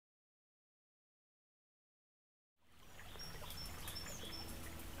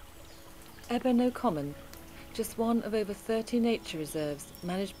Ebeno Common, just one of over 30 nature reserves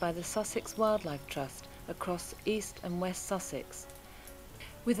managed by the Sussex Wildlife Trust across East and West Sussex.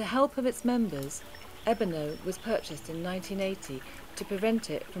 With the help of its members, Ebeno was purchased in 1980 to prevent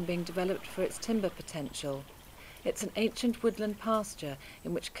it from being developed for its timber potential. It's an ancient woodland pasture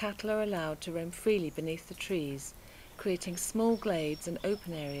in which cattle are allowed to roam freely beneath the trees, creating small glades and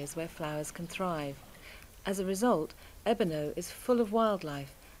open areas where flowers can thrive. As a result, Ebeno is full of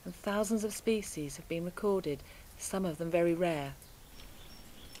wildlife and thousands of species have been recorded, some of them very rare.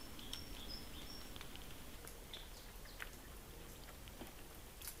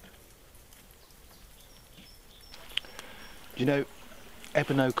 You know,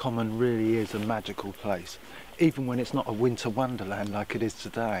 Ebeno Common really is a magical place, even when it's not a winter wonderland like it is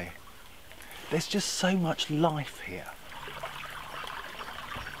today. There's just so much life here.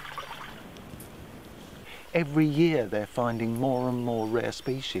 Every year they're finding more and more rare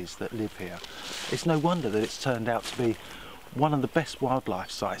species that live here. It's no wonder that it's turned out to be one of the best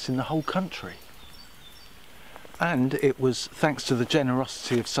wildlife sites in the whole country. And it was thanks to the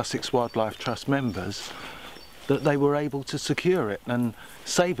generosity of Sussex Wildlife Trust members that they were able to secure it and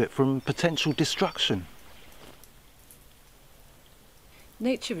save it from potential destruction.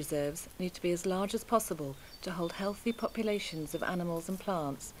 Nature reserves need to be as large as possible to hold healthy populations of animals and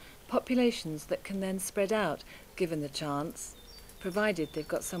plants, populations that can then spread out given the chance, provided they've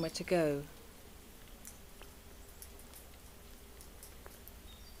got somewhere to go.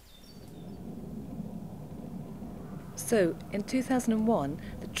 So, in 2001,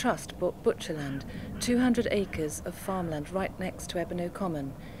 the Trust bought Butcherland, 200 acres of farmland right next to Ebeno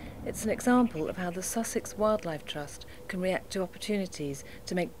Common. It's an example of how the Sussex Wildlife Trust can react to opportunities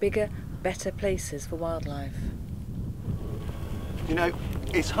to make bigger, better places for wildlife. You know,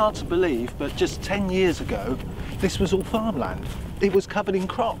 it's hard to believe, but just 10 years ago, this was all farmland. It was covered in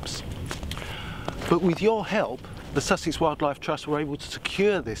crops. But with your help, the Sussex Wildlife Trust were able to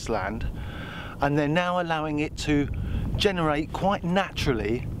secure this land, and they're now allowing it to generate quite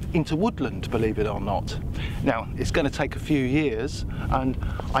naturally into woodland, believe it or not. Now, it's going to take a few years, and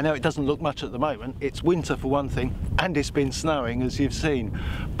I know it doesn't look much at the moment. It's winter for one thing, and it's been snowing, as you've seen.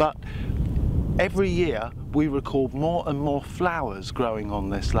 But every year we record more and more flowers growing on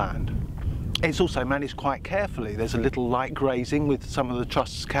this land. It's also managed quite carefully. There's a little light grazing with some of the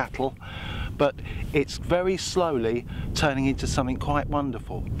Trust's cattle, but it's very slowly turning into something quite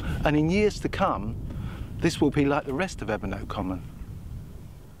wonderful. And in years to come, this will be like the rest of Ebeno Common.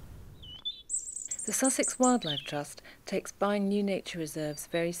 The Sussex Wildlife Trust takes buying new nature reserves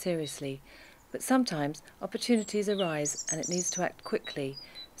very seriously, but sometimes opportunities arise and it needs to act quickly.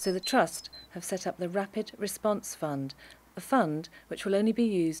 So the Trust have set up the Rapid Response Fund, a fund which will only be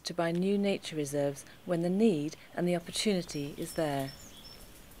used to buy new nature reserves when the need and the opportunity is there.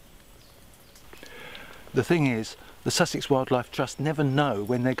 The thing is, the Sussex Wildlife Trust never know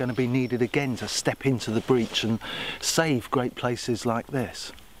when they're going to be needed again to step into the breach and save great places like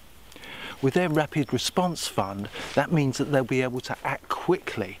this. With their Rapid Response Fund, that means that they'll be able to act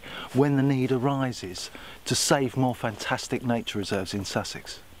quickly when the need arises to save more fantastic nature reserves in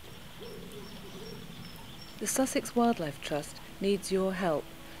Sussex. The Sussex Wildlife Trust needs your help.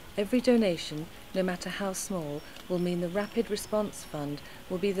 Every donation, no matter how small, will mean the Rapid Response Fund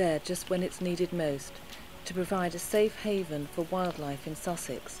will be there just when it's needed most, to provide a safe haven for wildlife in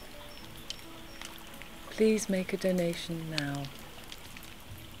Sussex. Please make a donation now.